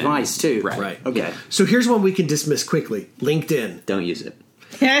them the information. advice, too. Right. Okay. Yeah. So here's one we can dismiss quickly. LinkedIn. Don't use it.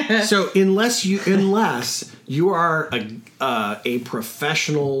 So unless you are a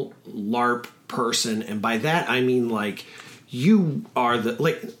professional LARP person, and by that I mean like you are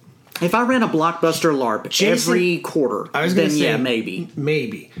if I ran a Blockbuster LARP every quarter, I was going to say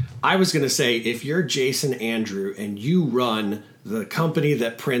maybe. I was going to say if you're Jason Andrew and you run the company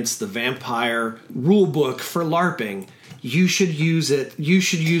that prints the vampire rulebook for LARPing, you should use it. You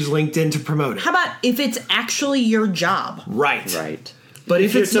should use LinkedIn to promote it. How about if it's actually your job? Right. But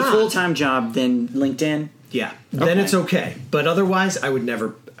if it's a not, full-time job, then LinkedIn. then it's okay. But otherwise, I would never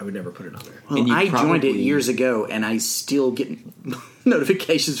put it on there. Well, I joined it years ago, and I still get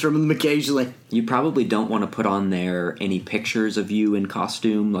notifications from them occasionally. You probably don't want to put on there any pictures of you in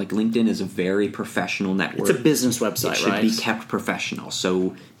costume. Like, LinkedIn is a very professional network. It's a business website, It should right? be kept professional.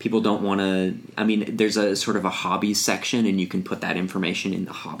 So people don't want to... I mean, there's a sort of a hobbies section, and you can put that information in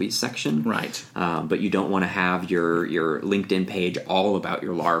the hobbies section. Right. But you don't want to have your LinkedIn page all about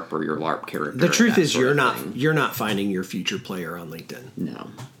your LARP or your LARP character. The truth that is, sort you're of not thing. you're not finding your future player on LinkedIn. No.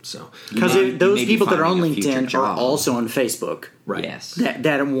 So Because You those may be people that are on finding a future LinkedIn are job. also on Facebook. right. Yes.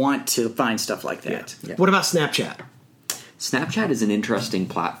 That want to find stuff like that. Yeah. What about Snapchat? Snapchat is an interesting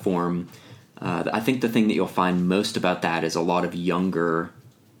platform. I think the thing that you'll find most about that is a lot of younger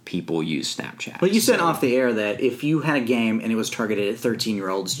people use Snapchat. But you said off the air that if you had a game and it was targeted at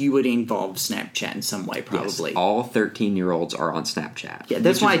 13-year-olds, you would involve Snapchat in some way, probably. Yes, all 13-year-olds are on Snapchat. Yeah,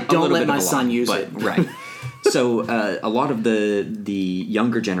 that's which why is I a don't little let bit my of a son lie, use but- it. Right. So a lot of the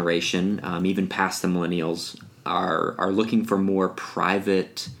younger generation, even past the millennials, are looking for more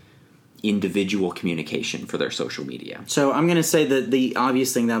private, individual communication for their social media. So I'm going to say that the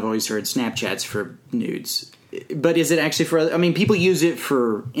obvious thing that I've always heard, Snapchat's for nudes. But is it actually for other... I mean, people use it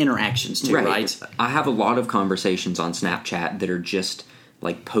for interactions too, right? I have a lot of conversations on Snapchat that are just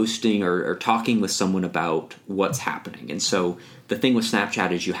like posting or talking with someone about what's happening. And so the thing with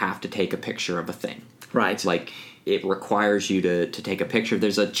Snapchat is you have to take a picture of a thing. Right. Like, it requires you to take a picture.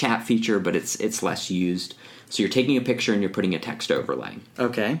 There's a chat feature, but it's less used. So you're taking a picture and you're putting a text overlay.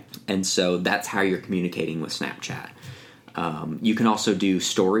 Okay. And so that's how you're communicating with Snapchat. You can also do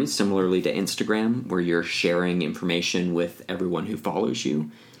stories similarly to Instagram, where you're sharing information with everyone who follows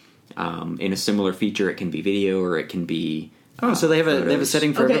you. In a similar feature, it can be video or it can be So they have a photos.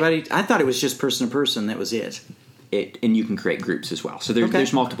 setting for everybody? I thought it was just person to person. That was it. And you can create groups as well. So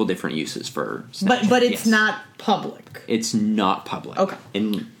there's multiple different uses for Snapchat. But it's yes. not public. It's not public. Okay.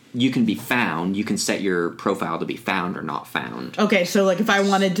 And you can be found. You can set your profile to be found or not found. Okay, so like if I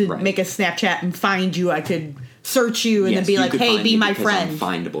wanted to Right. make a Snapchat and find you, I could search you and Yes, then be you like, could hey, find be me my because friend. I'm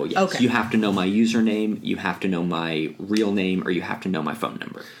findable, yes. Okay. You have to know my username, you have to know my real name, or you have to know my phone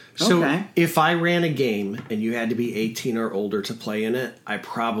number. So Okay. if I ran a game and you had to be 18 or older to play in it, I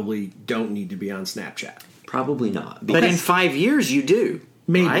probably don't need to be on Snapchat. Probably not. But in Because 5 years, you do.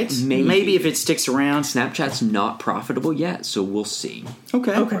 Maybe. Right? Maybe. if it sticks around. Snapchat's not profitable yet, so we'll see.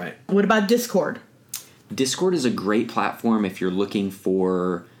 Okay. Okay. Right. What about Discord? Discord is a great platform if you're looking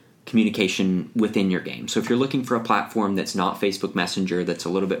for communication within your game. So if you're looking for a platform that's not Facebook Messenger, that's a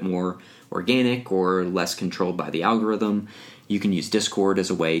little bit more organic or less controlled by the algorithm, You can use Discord as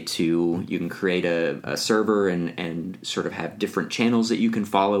a way to, you can create a server and sort of have different channels that you can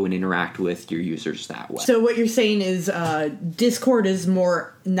follow and interact with your users that way. So what you're saying is Discord is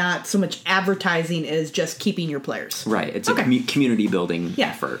more not so much advertising as just keeping your players. Right. It's a community building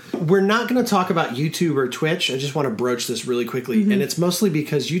effort. We're not going to talk about YouTube or Twitch. I just want to broach this really quickly. And it's mostly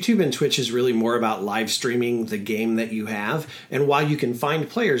because YouTube and Twitch is really more about live streaming the game that you have. And while you can find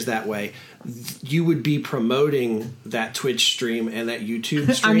players that way, you would be promoting that Twitch stream and that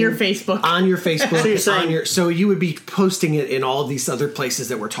YouTube stream on your Facebook. On your Facebook. So you're saying, so you would be posting it in all these other places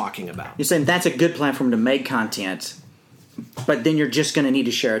that we're talking about. You're saying that's a good platform to make content, but then you're just going to need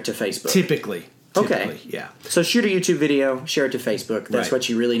to share it to Facebook. Typically, yeah. So shoot a YouTube video, share it to Facebook. That's what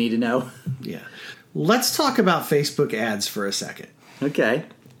you really need to know. Yeah. Let's talk about Facebook ads for a second. Okay.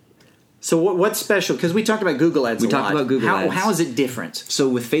 So what's special? Because we talked about Google ads. We talked about Google ads. How is it different? So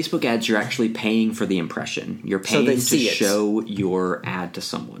with Facebook ads, you're actually paying for the impression. You're paying to show your ad to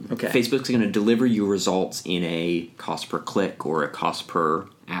someone. Okay. Facebook's going to deliver you results in a cost per click or a cost per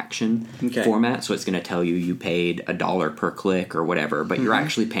action format. So it's going to tell you paid $1 per click or whatever, but you're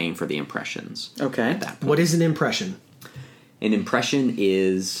actually paying for the impressions. Okay. At that point. What is an impression? An impression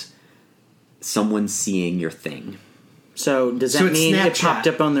is someone seeing your thing. So does that mean Snapchat. it popped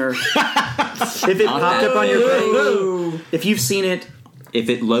up on their? If it popped up on your page, if you've seen it, if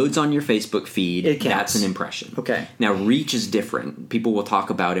it loads on your Facebook feed, it counts. That's an impression. Okay. Now reach is different. People will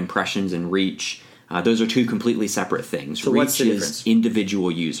talk about impressions and reach. Those are two completely separate things. So reach what's the is difference? Individual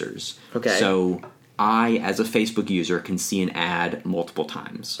users. Okay. So I, as a Facebook user, can see an ad multiple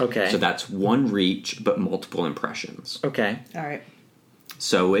times. Okay. So that's one reach, but multiple impressions. Okay. All right.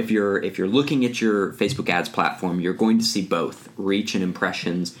 So if you're looking at your Facebook ads platform, you're going to see both reach and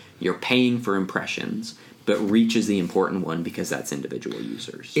impressions. You're paying for impressions, but reach is the important one because that's individual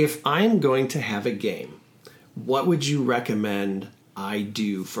users. If I'm going to have a game, what would you recommend I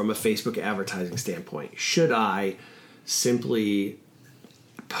do from a Facebook advertising standpoint? Should I simply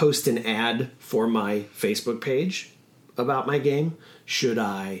post an ad for my Facebook page about my game? Should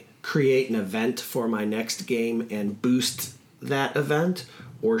I create an event for my next game and boost that event,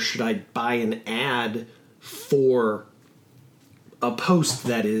 or should I buy an ad for a post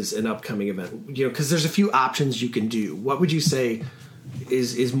that is an upcoming event? You know, because there's a few options you can do. What would you say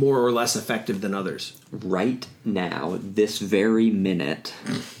is more or less effective than others? Right now, this very minute,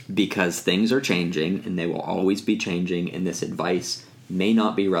 because things are changing and they will always be changing, and this advice may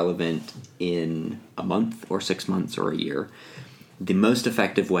not be relevant in a month or 6 months or a year, the most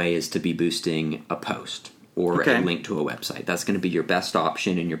effective way is to be boosting a post or a link to a website. That's going to be your best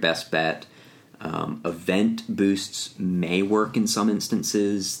option and your best bet. Event boosts may work in some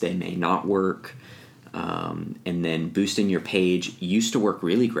instances. They may not work. And then boosting your page used to work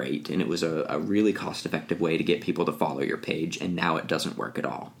really great, and it was a really cost-effective way to get people to follow your page, and now it doesn't work at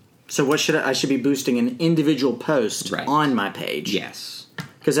all. So what I should be boosting an individual post on my page. Yes.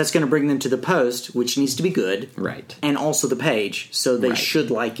 Because that's going to bring them to the post, which needs to be good. Right. And also the page, so they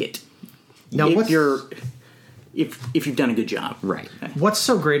should like it. Now, if you've done a good job. Right. What's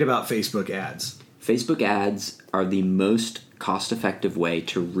so great about Facebook ads? Facebook ads are the most cost-effective way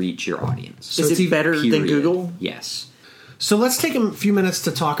to reach your audience. So is it better than Google? Yes. So let's take a few minutes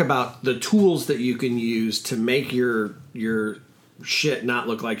to talk about the tools that you can use to make your shit not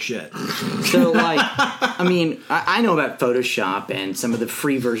look like shit. So, I mean, I know about Photoshop and some of the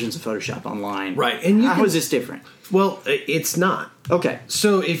free versions of Photoshop online. Right. And how is this different? Well, it's not. Okay.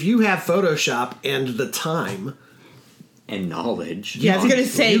 So if you have Photoshop and the time and knowledge. Yeah, I was going to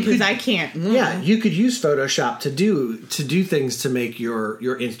say, because I can't. Yeah, you could use Photoshop to do things to make your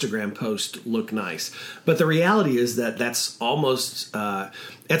Instagram post look nice. But the reality is that that's almost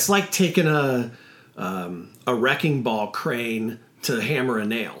it's like taking a wrecking ball crane to hammer a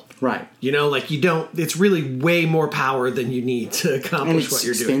nail. Right. You know, like it's really way more power than you need to accomplish what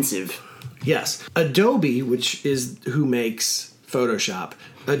you're doing. And it's expensive. Yes. Adobe, which is who makes Photoshop,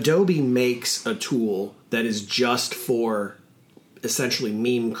 Adobe makes a tool that is just for essentially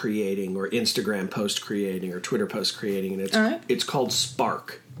meme creating or Instagram post creating or Twitter post creating, and it's called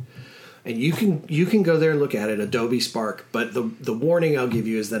Spark. And you can go there and look at it, Adobe Spark, but the warning I'll give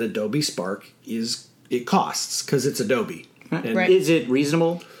you is that Adobe Spark it costs because it's Adobe. Right. Is it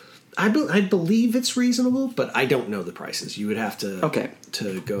reasonable? I believe it's reasonable, but I don't know the prices. You would have to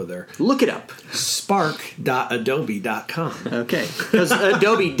go there. Look it up. Spark.adobe.com. Okay. Because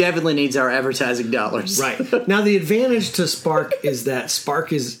Adobe definitely needs our advertising dollars. Right. Now, the advantage to Spark is that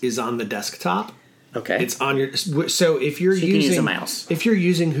Spark is on the desktop. Okay. It's on your. So if you're you can using use a mouse. if you're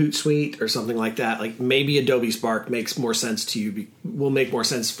using Hootsuite or something like that, like maybe Adobe Spark makes more sense to you. Will make more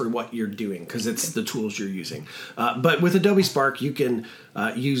sense for what you're doing because it's the tools you're using. But with Adobe Spark, you can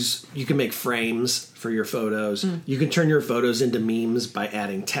make frames for your photos. You can turn your photos into memes by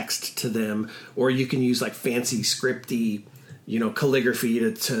adding text to them, or you can use like fancy scripty,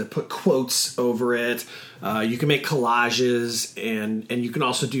 calligraphy to put quotes over it. You can make collages, and you can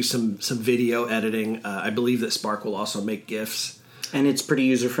also do some video editing. I believe that Spark will also make GIFs. And it's pretty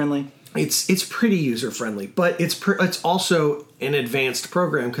user-friendly? It's pretty user-friendly, but it's also an advanced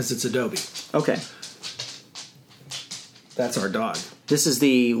program because it's Adobe. Okay. That's our dog. This is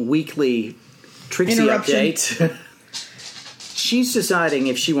the weekly Trixie update. She's deciding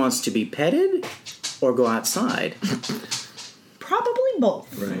if she wants to be petted or go outside. Probably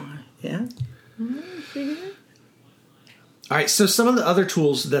both. Right. Yeah. All right, so some of the other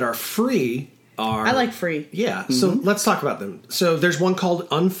tools that are free are... I like free. Yeah, so let's talk about them. So there's one called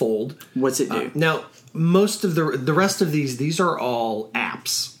Unfold. What's it do? Now, most of the rest of these are all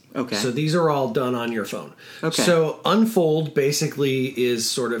apps. Okay. So these are all done on your phone. Okay. So Unfold basically is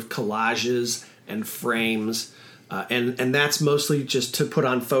sort of collages and frames, and that's mostly just to put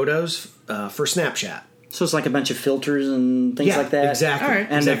on photos for Snapchat. So it's like a bunch of filters and things like that? Exactly. All right.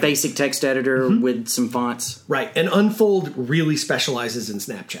 And a basic text editor with some fonts? Right, and Unfold really specializes in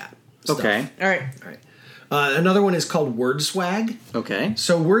Snapchat stuff. Okay. All right. All right. Another one is called WordSwag. Okay.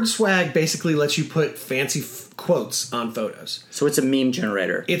 So WordSwag basically lets you put fancy quotes on photos. So it's a meme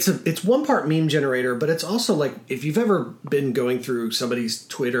generator. It's one part meme generator, but it's also like if you've ever been going through somebody's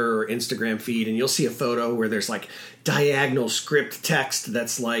Twitter or Instagram feed and you'll see a photo where there's like diagonal script text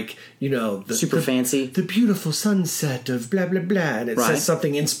that's like, Super fancy. The beautiful sunset of blah, blah, blah, and it says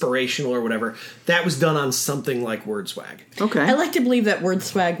something inspirational or whatever. That was done on something like WordSwag. Okay. I like to believe that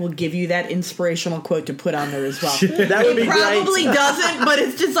WordSwag will give you that inspirational quote to put on there as well. That would be It probably great. doesn't, but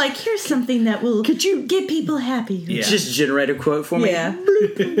it's just like, here's something that will get people happy. Yeah. Just generate a quote for me? Yeah.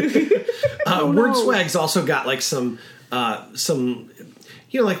 WordSwag's also got like some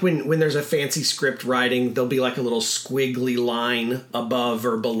like when there's a fancy script writing, there'll be like a little squiggly line above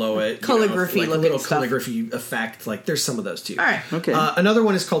or below it. Calligraphy like a looking little stuff. calligraphy effect. Like there's some of those too. All right. Okay. Another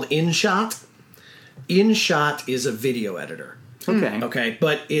one is called InShot. InShot is a video editor. Okay. Okay,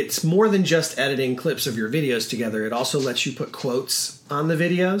 but it's more than just editing clips of your videos together. It also lets you put quotes on the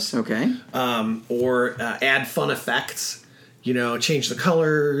videos. Okay. Or add fun effects. Change the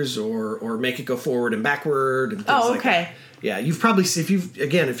colors or make it go forward and backward and things like that. Yeah, you've probably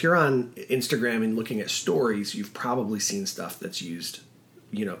if you're on Instagram and looking at stories, you've probably seen stuff that's used,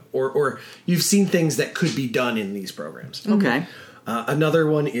 or you've seen things that could be done in these programs. Okay. Another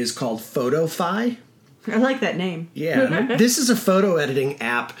one is called Photofy. I like that name. Yeah, this is a photo editing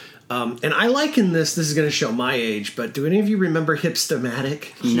app. And I liken this is going to show my age, but do any of you remember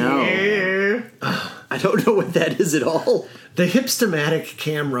Hipstamatic? No. Yeah. I don't know what that is at all. The Hipstamatic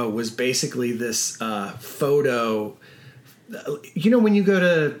camera was basically this photo. When you go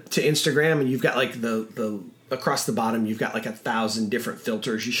to Instagram and you've got like the across the bottom, you've got like 1,000 different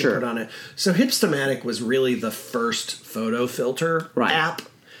filters you can put on it. So Hipstamatic was really the first photo filter app,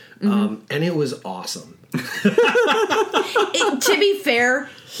 and it was awesome. To be fair,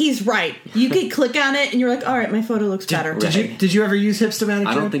 he's right. You could click on it and you're like, all right, my photo looks better. Did you ever use Hipstamatic?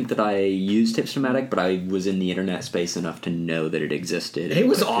 I don't think that I used Hipstamatic, but I was in the internet space enough to know that it existed. It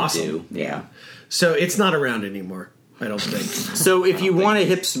was what could awesome. do. Yeah. So it's not around anymore, I don't think. So if you want a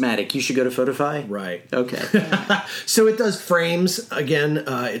Hipstamatic, you should go to Photofy? Right. Okay. So it does frames.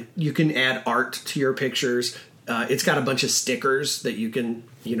 Again, you can add art to your pictures. It's got a bunch of stickers that you can,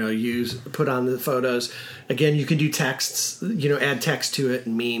 put on the photos. Again, you can do texts, add text to it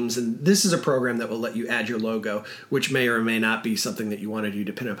and memes. And this is a program that will let you add your logo, which may or may not be something that you want to do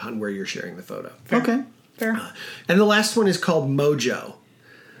depending upon where you're sharing the photo. Okay. Fair. And the last one is called Mojo.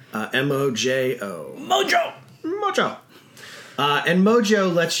 Mojo. Mojo. And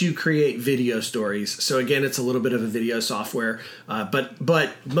Mojo lets you create video stories. So again, it's a little bit of a video software, but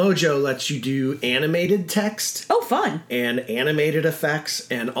Mojo lets you do animated text. Oh, fun. And animated effects,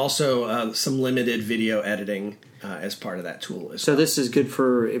 and also some limited video editing as part of that tool. So this is good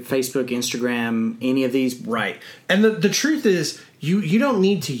for Facebook, Instagram, any of these? Right. And the truth is, you don't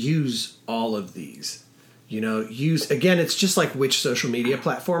need to use all of these. It's just like which social media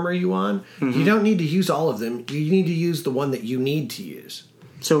platform are you on? Mm-hmm. You don't need to use all of them. You need to use the one that you need to use.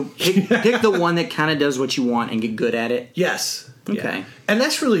 So pick the one that kind of does what you want and get good at it? Yes. Okay. Yeah. And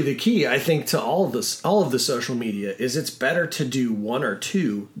that's really the key, I think, to all of the social media is it's better to do one or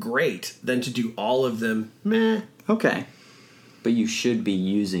two great than to do all of them meh. Okay. But you should be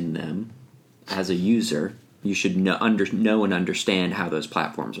using them. as a user, you should know and understand how those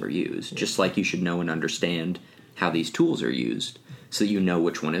platforms are used, just like you should know and understand how these tools are used, so you know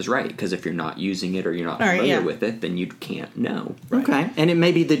which one is right. Because if you're not using it or you're not familiar with it, then you can't know. Right. Okay, and it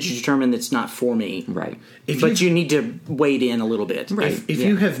may be that you determine it's not for me. Right. But you need to wade in a little bit. Right. If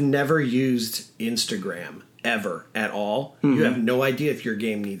you have never used Instagram ever at all, you have no idea if your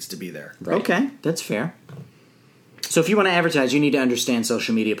game needs to be there. Right. Okay, that's fair. So if you want to advertise, you need to understand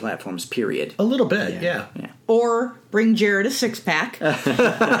social media platforms, period. A little bit, yeah. Or bring Jared a 6-pack.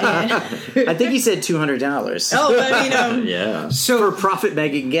 I think he said $200. Oh, but Yeah. So for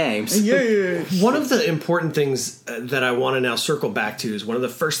profit-making games. One of the important things that I want to now circle back to is one of the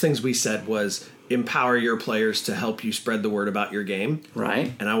first things we said was empower your players to help you spread the word about your game.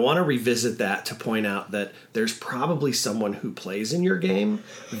 Right. And I want to revisit that to point out that there's probably someone who plays in your game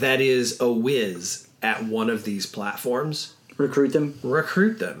that is a whiz at one of these platforms. Recruit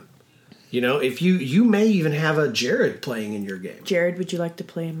them. You know, if you may even have a Jared playing in your game. Jared, would you like to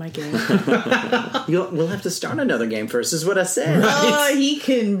play in my game? We'll have to start another game first, is what I said. He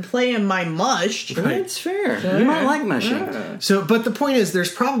can play in my mush. That's fair. You might like mushing. So, but the point is,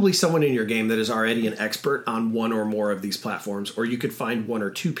 there's probably someone in your game that is already an expert on one or more of these platforms, or you could find one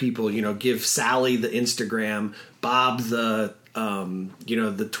or two people. You know, give Sally the Instagram, Bob the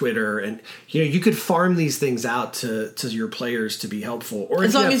the Twitter, and you could farm these things out to your players to be helpful. Or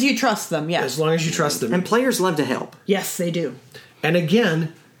As long as you trust them, yes. As long as you trust them. And players love to help. Yes, they do. And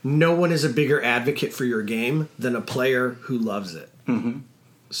again, no one is a bigger advocate for your game than a player who loves it. Mm-hmm.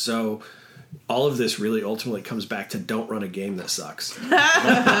 So all of this really ultimately comes back to don't run a game that sucks.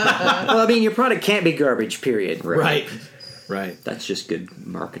 Well, I mean, your product can't be garbage, period. Right. That's just good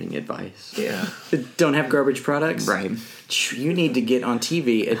marketing advice. Yeah. Don't have garbage products? Right. You need to get on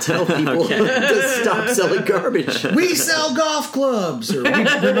TV and tell people to stop selling garbage. We sell golf clubs. Or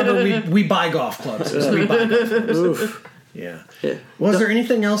we buy golf clubs. We buy golf clubs. Oof. Yeah. Well, is there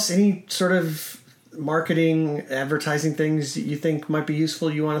anything else, any sort of marketing, advertising things you think might be useful?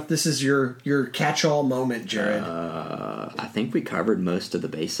 This is your catch-all moment, Jared. I think we covered most of the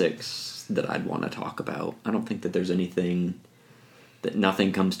basics that I'd want to talk about. I don't think that there's anything that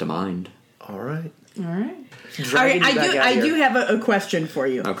nothing comes to mind. All right. I do have a question for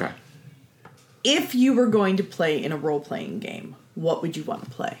you. Okay. If you were going to play in a role-playing game, what would you want to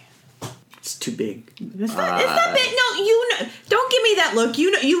play? It's too big. It's not big. No, don't give me that look.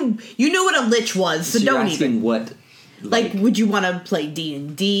 You know what a lich was, so don't even. What? Like, would you want to play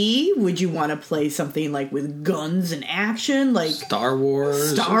D&D? Would you want to play something like with guns and action, like Star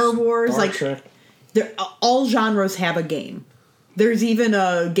Wars? Star Like, Trek. All genres have a game. There's even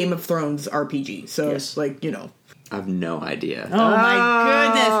a Game of Thrones RPG. So it's like, I have no idea. Oh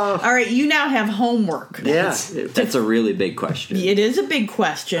my goodness! All right, you now have homework. Yeah, That's a really big question. It is a big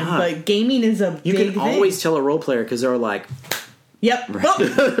question, but gaming is a you big can thing. always tell a role player because they're like, Yep.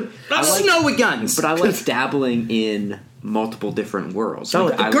 I snow with guns. But I like dabbling in multiple different worlds. Oh,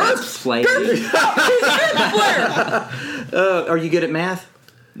 Like, I like playing. Are you good at math?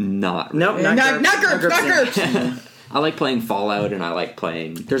 Not Nope, really. not GURPS. I like playing Fallout, and I like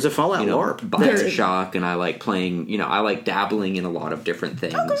playing. There's a Fallout LARP. Bioshock, and I like playing. I like dabbling in a lot of different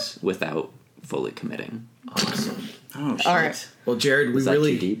things without fully committing. Awesome. Oh, shit. All right. Well, Jared, Is that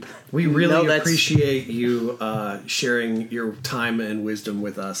too deep? we really appreciate you sharing your time and wisdom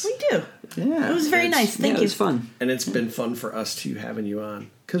with us. We do. Yeah. It was very nice. Thank It you. was fun. And it's been fun for us too having you on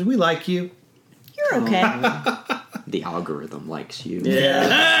because we like you. You're okay. The algorithm likes you.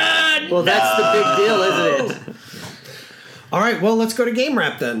 Yeah. Well, that's the big deal, isn't it? All right, well, let's go to Game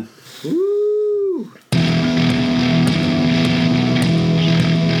Wrap then. Woo.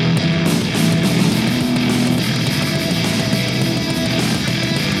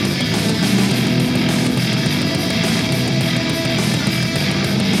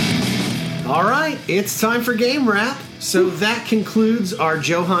 All right, it's time for Game Wrap. So that concludes our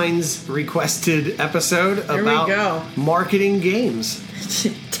Joe Hines requested episode about go. marketing games.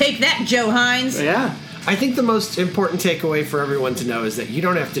 Take that, Joe Hines. Yeah. I think the most important takeaway for everyone to know is that you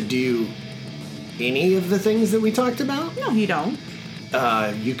don't have to do any of the things that we talked about. No, you don't.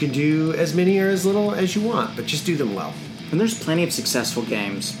 You can do as many or as little as you want, but just do them well. And there's plenty of successful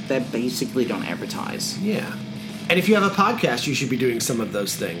games that basically don't advertise. Yeah. And if you have a podcast, you should be doing some of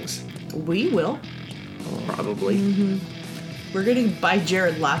those things. We will. Probably. Mm-hmm. We're going to buy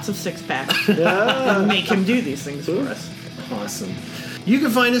Jared lots of 6-packs and make him do these things for us. Awesome. You can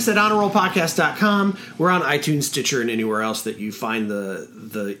find us at honorrollpodcast.com. We're on iTunes, Stitcher, and anywhere else that you find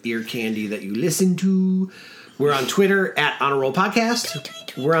the ear candy that you listen to. We're on Twitter at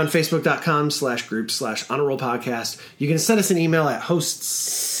honorrollpodcast. We're on Facebook.com/group/honorrollpodcast. You can send us an email at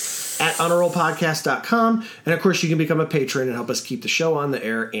hosts at honorrollpodcast.com. And of course, you can become a patron and help us keep the show on the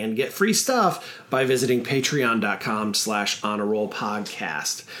air and get free stuff by visiting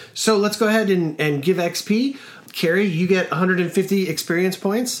patreon.com/honorrollpodcast. So let's go ahead and give XP. Carrie, you get 150 experience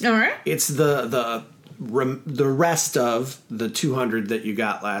points. All right. It's the rest of the 200 that you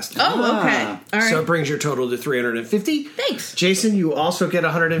got last time. Oh, okay. All right. So it brings your total to 350. Thanks. Jason, you also get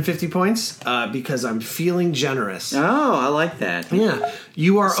 150 points because I'm feeling generous. Oh, I like that. Yeah.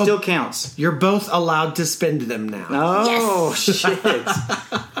 You are Still counts. You're both allowed to spend them now. Oh, shit.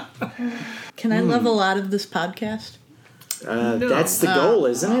 Can I level out of this podcast? No. That's the goal,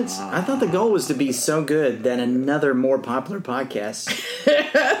 isn't it? I thought the goal was to be so good that another more popular podcast.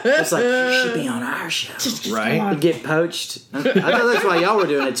 It's like, you should be on our show. Right? You get poached. I thought that's why y'all were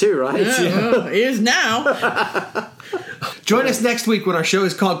doing it too, right? Well, it is now. Join us next week when our show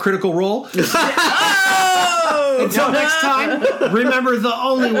is called Critical Role. Until next time, remember the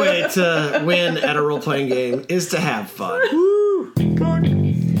only way to win at a role-playing game is to have fun. Woo! Come on.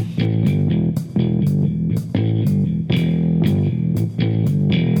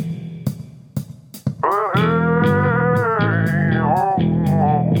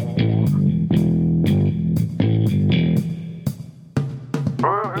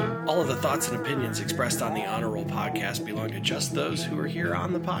 All of the thoughts and opinions expressed on the Honor Roll podcast belong to just those who are here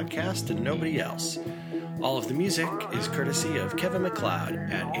on the podcast and nobody else. All of the music is courtesy of Kevin MacLeod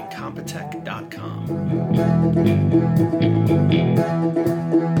at